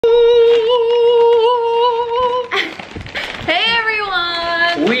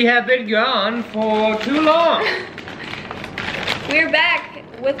have been gone for too long. We're back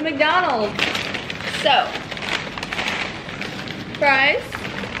with McDonald's. So, fries.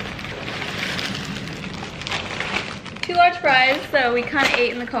 2 large fries, so we kind of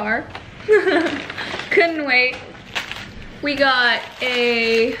ate in the car. Couldn't wait. We got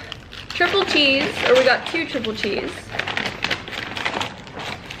a triple cheese, or we got 2 triple cheese.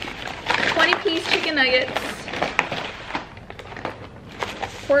 20-piece chicken nuggets.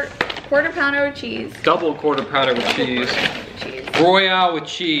 Quarter pounder with cheese. Double quarter pounder with cheese. Royale with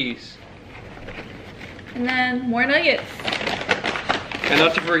cheese. And then more nuggets. And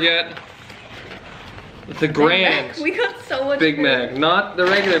not to forget, the grand We got so much Big food. Mac. Not the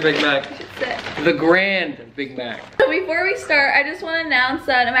regular Big Mac. The grand Big Mac. So before we start, I just want to announce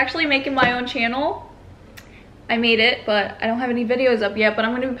that I'm actually making my own channel. I made it, but I don't have any videos up yet, but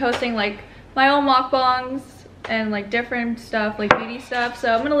I'm going to be posting like my own mukbangs and like different stuff, like beauty stuff.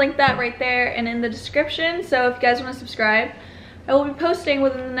 So I'm going to link that right there and in the description. So if you guys want to subscribe, I will be posting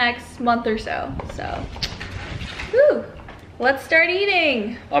within the next month or so. So, whew, let's start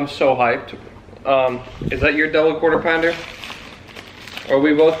eating. I'm so hyped. Is that your double quarter pounder? Or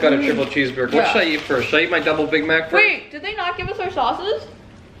we both got a triple cheeseburger. What should I eat first? Should I eat my double Big Mac first? Wait, did they not give us our sauces?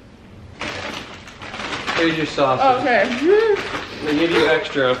 Here's your sausage. Oh, okay. They give you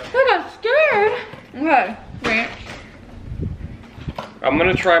extra. I got scared. Okay, wait. I'm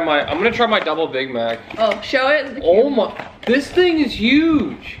gonna try my double Big Mac. Oh, show it. Oh my, this thing is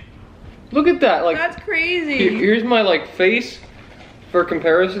huge. Look at that. Like, that's crazy. Here's my like face for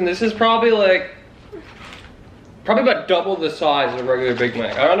comparison. This is probably about double the size of a regular Big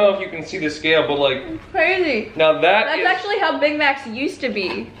Mac. I don't know if you can see the scale, but like, it's crazy. Now that's actually how Big Macs used to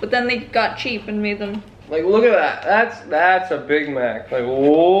be, but then they got cheap and made them. Like, look at that. That's a Big Mac. Like,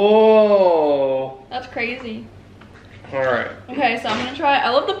 whoa. That's crazy. All right. Okay, so I'm gonna try. I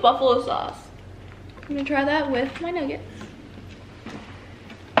love the buffalo sauce. I'm gonna try that with my nuggets.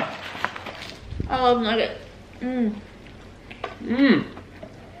 I love nuggets. Mmm. Mmm.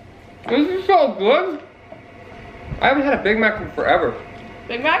 This is so good. I haven't had a Big Mac in forever.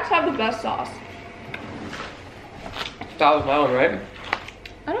 Big Macs have the best sauce. Styles my own, right?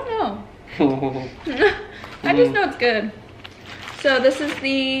 I don't know. I just know it's good. So this is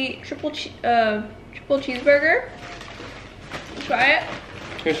the triple cheeseburger. Try it.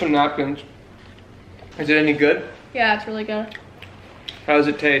 Here's some napkins. Is it any good? Yeah, it's really good. How does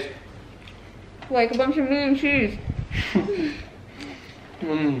it taste? Like a bunch of meat and cheese.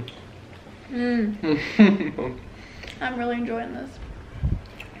 Mmm. Mmm. I'm really enjoying this.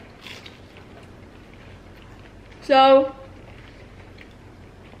 So,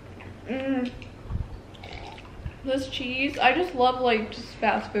 this cheese, I just love like just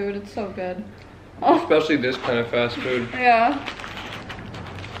fast food. It's so good. Oh. Especially this kind of fast food. Yeah.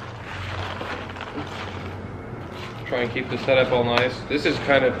 Try and keep the setup all nice. This is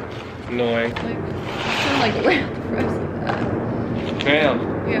kind of annoying. Like lamp roast like that. Damn.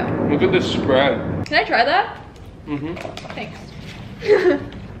 Yeah. Look at this spread. Can I try that? Mm-hmm. Thanks.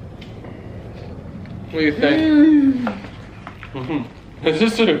 What do you think? Mm-hmm. This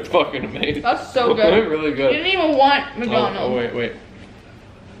is so fucking amazing. That's so good. It's really good. You didn't even want McDonald's. Oh, wait.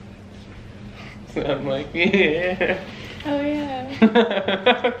 I'm like, yeah. Oh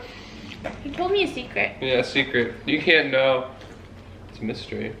yeah. He told me a secret. Yeah, secret. You can't know. It's a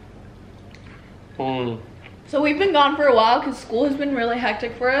mystery. So we've been gone for a while because school has been really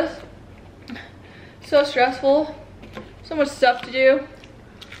hectic for us. So stressful. So much stuff to do.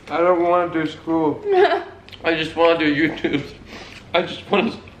 I don't want to do school. I just want to do YouTube. I just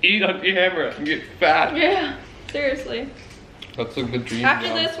want to eat on camera and get fat. Yeah, seriously. That's a good dream. After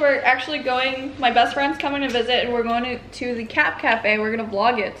this, we're actually going, my best friend's coming to visit and we're going to the Cat Cafe. We're going to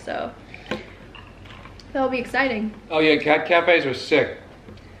vlog it, so that'll be exciting. Oh yeah, cat cafes are sick.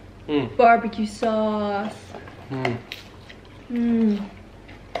 Barbecue sauce.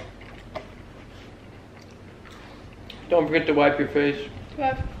 Don't forget to wipe your face. Do I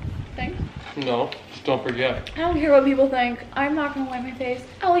have things? No, just don't forget. I don't care what people think. I'm not gonna wipe my face.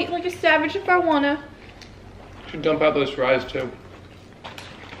 I'll eat like a savage if I wanna. Should dump out those fries too. I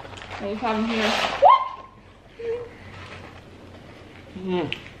just have them here.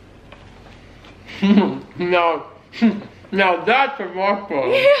 Now that's a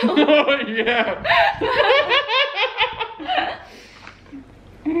mukbang. Oh yeah.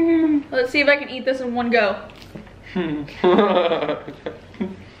 Let's see if I can eat this in one go.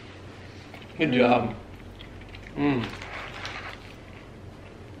 Good job.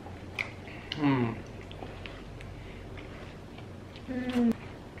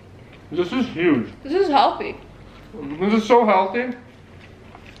 This is huge. This is healthy. This is so healthy.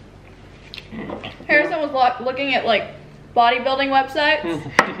 Harrison was looking at like bodybuilding websites,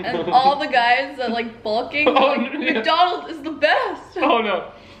 and all the guys that like bulking, like, McDonald's is the best. Oh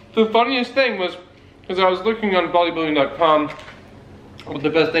no. The funniest thing was, because I was looking on bodybuilding.com, what the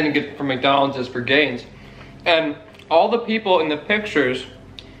best thing to get from McDonald's is for gains. And all the people in the pictures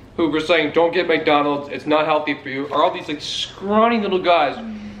who were saying, don't get McDonald's, it's not healthy for you, are all these like scrawny little guys.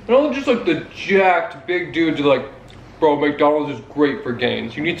 And all just like the jacked big dudes are like, bro, McDonald's is great for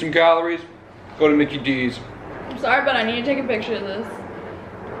gains. You need some calories? Go to Mickey D's. I'm sorry, but I need to take a picture of this.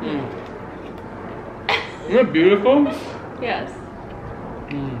 Isn't that beautiful? Yes.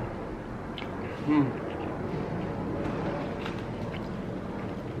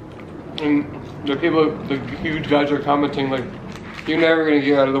 And the people, the huge guys are commenting like, you're never gonna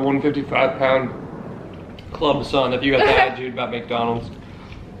get out of the 155-pound club, son, if you got the attitude about McDonald's.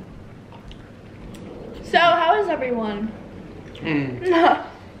 So, how is everyone? We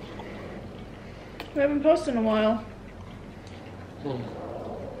haven't posted in a while.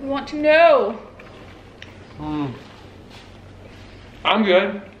 We want to know. I'm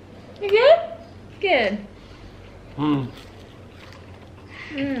good. You good? Good.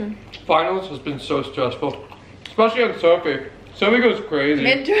 Finals has been so stressful, especially on Sophie. Sophie goes crazy.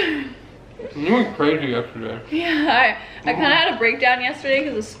 Midterm. You went crazy yesterday. Yeah, I kind of had a breakdown yesterday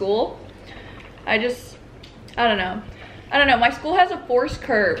because of school. I don't know. My school has a forced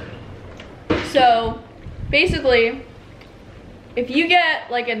curve. So basically, if you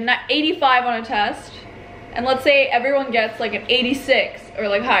get like an 85 on a test, and let's say everyone gets like an 86 or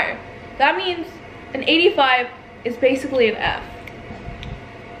like higher, that means an 85 is basically an F.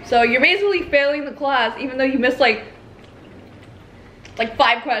 So you're basically failing the class even though you missed like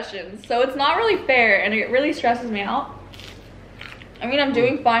 5 questions. So it's not really fair, and it really stresses me out. I mean, I'm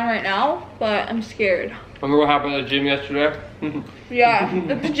doing fine right now, but I'm scared. Remember what happened at the gym yesterday? Yeah,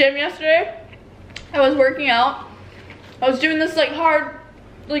 at the gym yesterday, I was working out. I was doing this like hard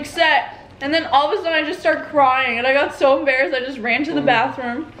like set, and then all of a sudden I just started crying, and I got so embarrassed I just ran to the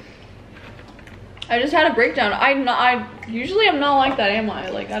bathroom. I just had a breakdown. Usually I'm not like that, am I?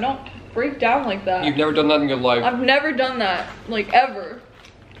 Like, I don't break down like that. You've never done that in your life. I've never done that, like, ever.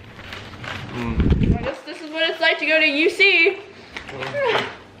 I guess this is what it's like to go to UC.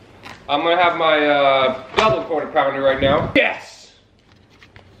 I'm gonna have my double quarter pounder right now. Yes!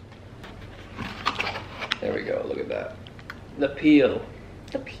 There we go, look at that. The peel.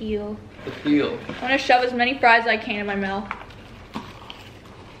 The peel. The peel. I'm gonna shove as many fries as I can in my mouth.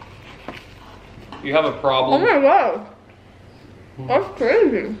 You have a problem? Oh my god. That's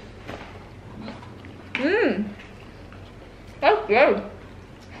crazy. That's good.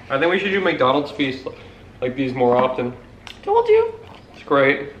 I think we should do McDonald's feast like these more often. Told you. It's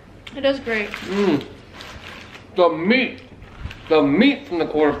great. It is great. The meat from the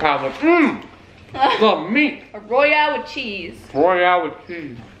quarter pounder. The meat. A Royale with cheese. Royale with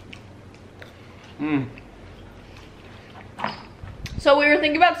cheese. So we were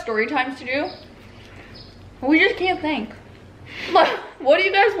thinking about story times to do. We just can't think. Like, what do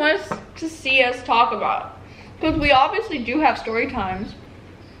you guys want us to see us talk about? Because we obviously do have story times.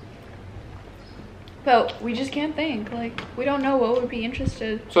 But we just can't think. Like, we don't know what would be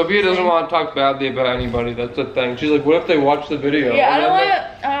interested. Sophia doesn't want to talk badly about anybody. That's the thing. She's like, what if they watch the video?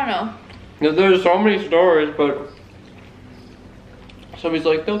 Yeah, I don't know. There's so many stories, but somebody's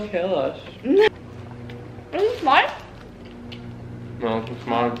like, they'll kill us. Is this mine? No, it's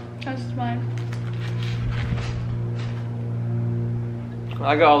mine. This is mine.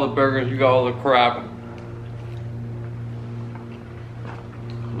 I got all the burgers, you got all the crap.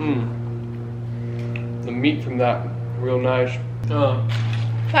 The meat from that, real nice.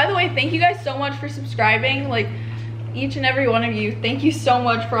 By the way, thank you guys so much for subscribing. Like, each and every one of you, thank you so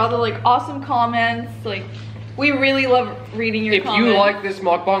much for all the like awesome comments. Like, we really love reading your comments. If you like this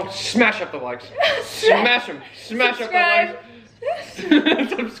mukbang, smash up the likes. Smash them. Smash up the likes.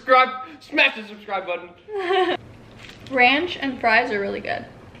 Subscribe. Smash the subscribe button. Ranch and fries are really good.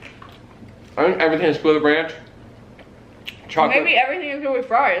 I think everything is good with ranch. Chocolate. Maybe everything is good with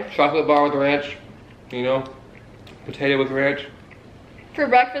fries. Chocolate bar with ranch. You know, potato with ranch. For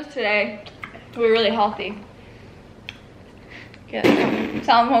breakfast today, we were really healthy. Yeah,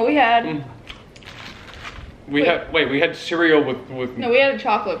 tell them what we had. We had cereal with. No, we had a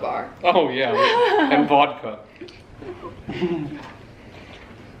chocolate bar. Oh yeah, and vodka.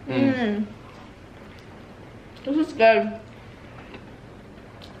 This is good.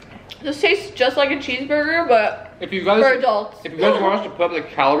 This tastes just like a cheeseburger, but if you guys, for adults. If you guys want us to put up the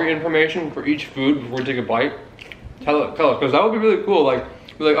calorie information for each food before we take a bite, tell us, because that would be really cool. Like,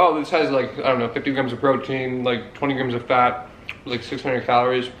 be like, oh, this has like, I don't know, 50 grams of protein, like 20 grams of fat, like 600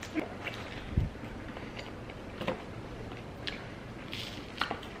 calories.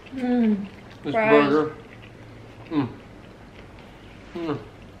 This fries. burger. And,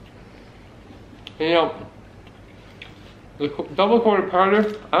 you know, the double quarter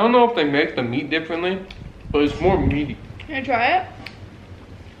pounder, I don't know if they make the meat differently, but it's more meaty. Can I try it?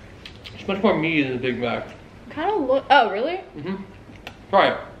 It's much more meaty than the Big Mac. Kind of look. Oh, really? Try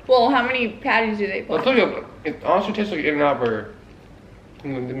it. Well, how many patties do they put? I'll tell you, it honestly tastes like an In-N-Out burger. The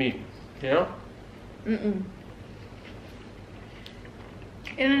meat, you know?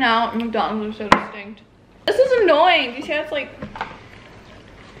 In-N-Out and McDonald's are so distinct. This is annoying. Do you see how it's like,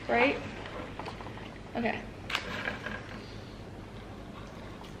 right? Okay.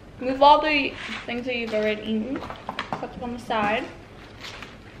 Move all the things that you've already eaten. Put them on the side.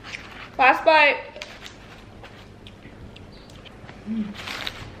 Last bite.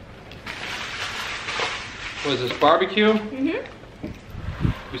 What is this, barbecue?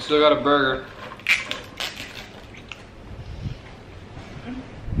 We still got a burger.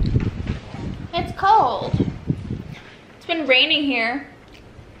 It's cold. It's been raining here.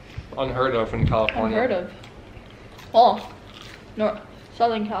 Unheard of in California. Unheard of. Well,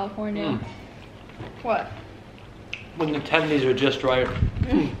 Southern California. What? When the tendies are just right.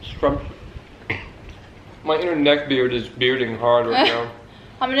 My inner neck beard is bearding hard right now.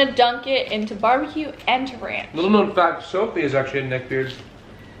 I'm gonna dunk it into barbecue and to ranch. Little known fact, Sophie is actually a neck beard.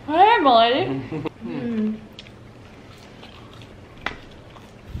 Hey, my lady.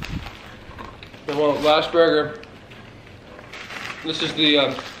 Well, last burger. This is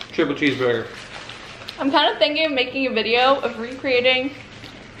the triple cheeseburger. I'm kind of thinking of making a video of recreating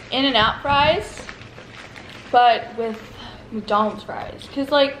In-N-Out fries, but with McDonald's fries. Cause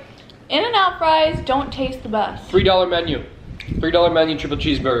like, In-N-Out fries don't taste the best. $3 menu. $3 menu triple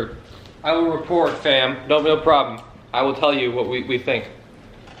cheeseburger. I will report, fam. No problem. I will tell you what we think.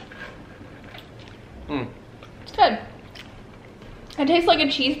 It's good. It tastes like a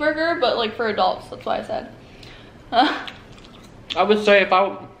cheeseburger, but like for adults. That's why I said. I would say if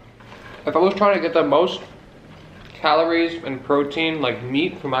I was trying to get the most calories and protein, like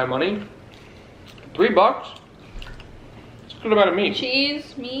meat, for my money, $3. It's a good amount of meat.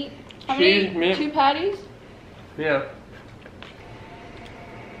 Cheese, meat. How Cheese, many? meat. 2 patties? Yeah.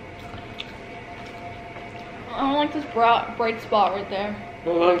 I don't like this bright spot right there.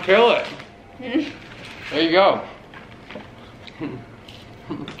 Well, then kill it. There you go.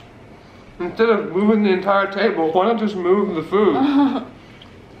 Instead of moving the entire table, why not just move the food?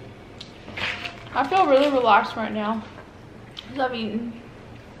 I feel really relaxed right now. Because I've eaten.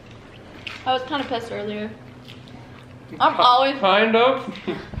 I was kind of pissed earlier. I'm always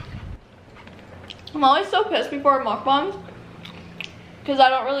so pissed before mukbangs. Because I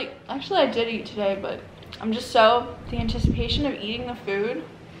don't really, actually I did eat today, but I'm just so, the anticipation of eating the food.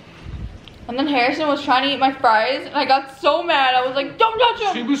 And then Harrison was trying to eat my fries, and I got so mad. I was like, don't touch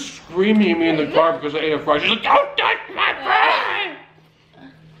them. She was screaming at me in the car because I ate a fry. She's like, don't touch my fry!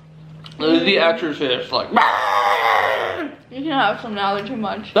 The Exorcist, like, you can have some now, they're too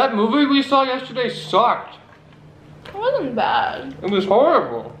much. that movie we saw yesterday sucked. It wasn't bad. It was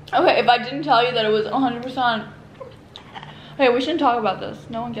horrible. Okay, if I didn't tell you that it was 100%. Okay, we shouldn't talk about this.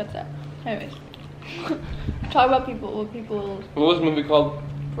 No one gets it. Anyways. Talk about what people. What was the movie called?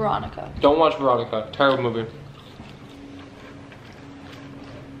 Veronica. Don't watch Veronica. Terrible movie.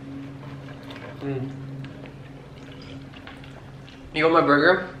 You want my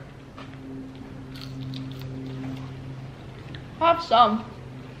burger? Have some.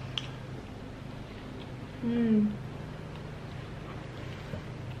 You're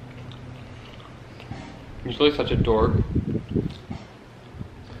really such a dork.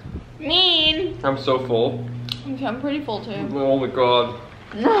 Mean. I'm so full. Okay, I'm pretty full too. Oh my god.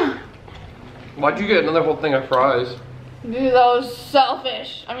 Why'd you get another whole thing of fries? Dude, that was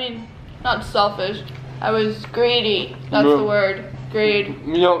selfish. I mean, not selfish. I was greedy. That's the word. Greed.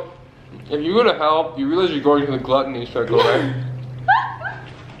 You know, if you go to hell, you realize you're going to the gluttony circle, right?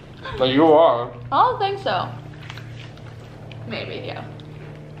 Like you are. I don't think so. Maybe, yeah.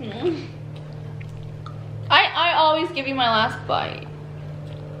 I always give you my last bite.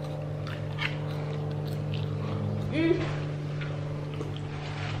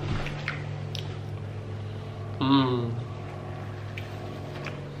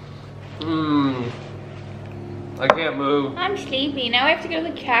 I can't move. I'm sleepy. Now I have to go to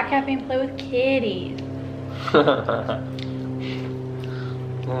the cat cafe and play with kitties.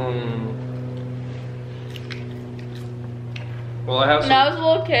 Well, I have some. When I was a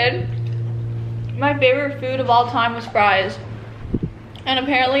little kid, my favorite food of all time was fries. And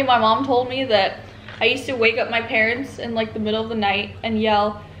apparently my mom told me that I used to wake up my parents in like the middle of the night and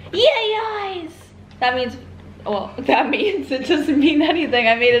yell, "Yeah, guys!" That means well, that means it doesn't mean anything.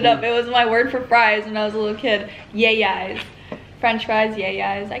 I made it up. It was my word for fries when I was a little kid. Yay-yis. French fries,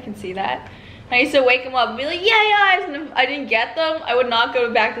 yay-yis. I can see that. I used to wake them up and be like, yay-yis. And if I didn't get them, I would not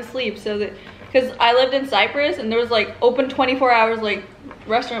go back to sleep. So that, because I lived in Cyprus and there was like open 24 hours like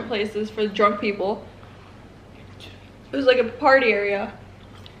restaurant places for drunk people. It was like a party area.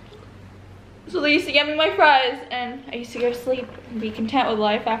 So they used to get me my fries and I used to go to sleep and be content with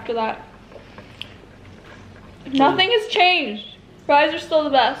life after that. Nothing has changed. Fries are still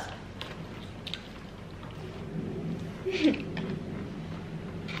the best.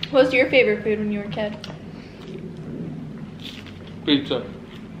 What was your favorite food when you were a kid? Pizza.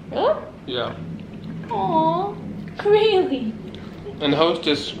 Really? Yeah. Aww, really? And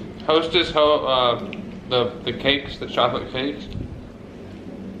Hostess, the cakes, the chocolate cakes.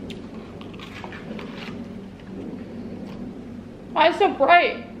 Why is it so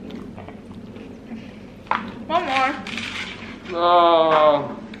bright? One more.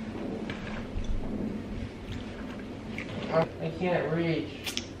 Oh. I can't reach.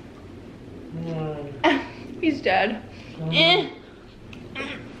 He's dead.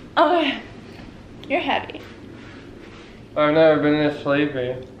 Oh, you're heavy. I've never been this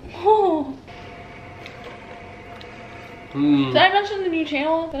sleepy. Oh. Did I mention the new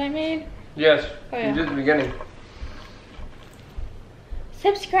channel that I made? Yes, Oh, yeah. you did at the beginning.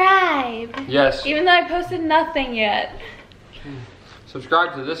 Subscribe. Yes. Even though I posted nothing yet.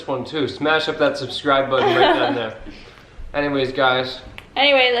 Subscribe to this one too. Smash up that subscribe button right down there. Anyways, guys.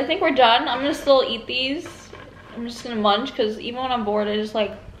 Anyways, I think we're done. I'm gonna still eat these. I'm just gonna munch because even when I'm bored, I just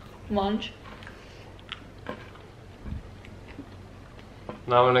like munch.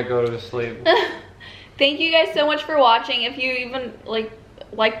 Now I'm gonna go to sleep. Thank you guys so much for watching. If you even like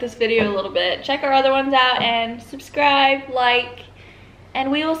this video a little bit, check our other ones out and subscribe, like,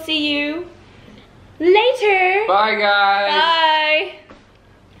 and we will see you later. Bye, guys. Bye.